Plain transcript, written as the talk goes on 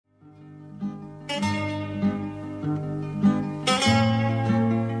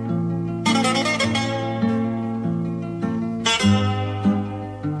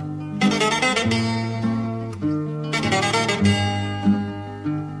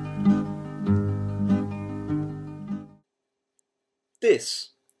This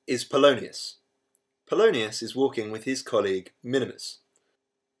is Polonius. Polonius is walking with his colleague Minimus.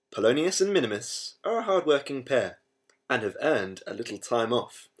 Polonius and Minimus are a hard-working pair and have earned a little time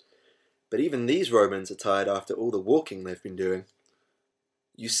off. But even these Romans are tired after all the walking they've been doing.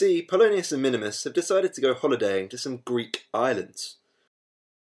 You see, Polonius and Minimus have decided to go holidaying to some Greek islands.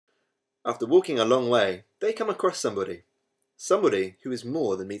 After walking a long way, they come across somebody who is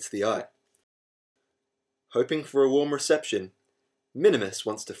more than meets the eye. Hoping for a warm reception, Minimus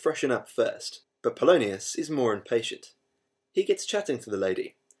wants to freshen up first, but Polonius is more impatient. He gets chatting to the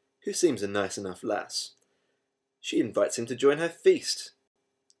lady, who seems a nice enough lass. She invites him to join her feast,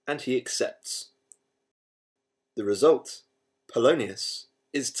 and he accepts. The result, Polonius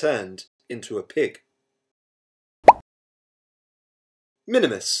is turned into a pig.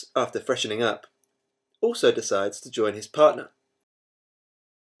 Minimus, after freshening up, also decides to join his partner.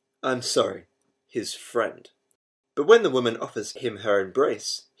 I'm sorry, his friend. But when the woman offers him her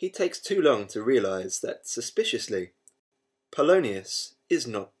embrace, he takes too long to realise that, suspiciously, Polonius is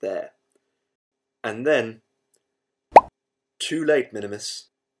not there. And then, too late, Minimus.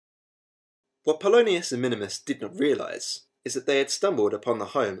 What Polonius and Minimus did not realise is that they had stumbled upon the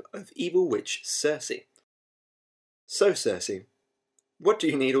home of evil witch Circe. So, Circe, what do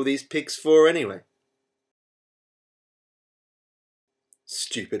you need all these pigs for anyway?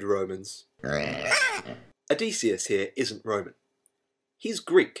 Stupid Romans. Odysseus here isn't Roman. He's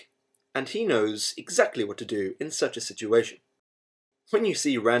Greek, and he knows exactly what to do in such a situation. When you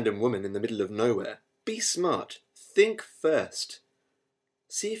see random women in the middle of nowhere, be smart, think first.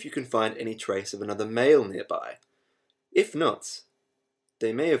 See if you can find any trace of another male nearby. If not,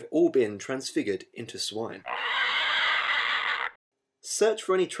 they may have all been transfigured into swine. Search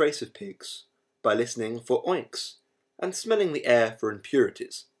for any trace of pigs by listening for oinks and smelling the air for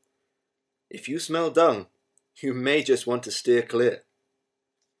impurities. If you smell dung, you may just want to steer clear.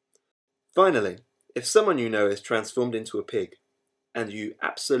 Finally, if someone you know is transformed into a pig, and you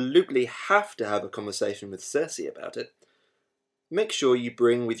absolutely have to have a conversation with Circe about it, make sure you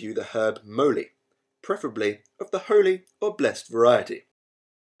bring with you the herb moly, preferably of the holy or blessed variety.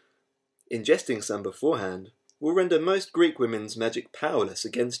 Ingesting some beforehand will render most Greek women's magic powerless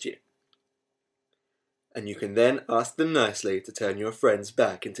against you. And you can then ask them nicely to turn your friends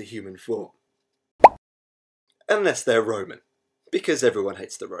back into human form. Unless they're Roman, because everyone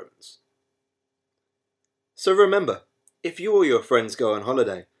hates the Romans. So remember, if you or your friends go on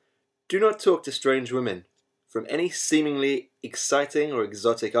holiday, do not talk to strange women from any seemingly exciting or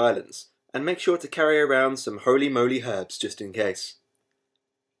exotic islands, and make sure to carry around some holy moly herbs just in case.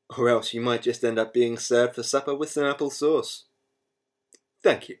 Or else you might just end up being served for supper with some apple sauce.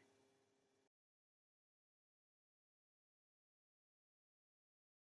 Thank you.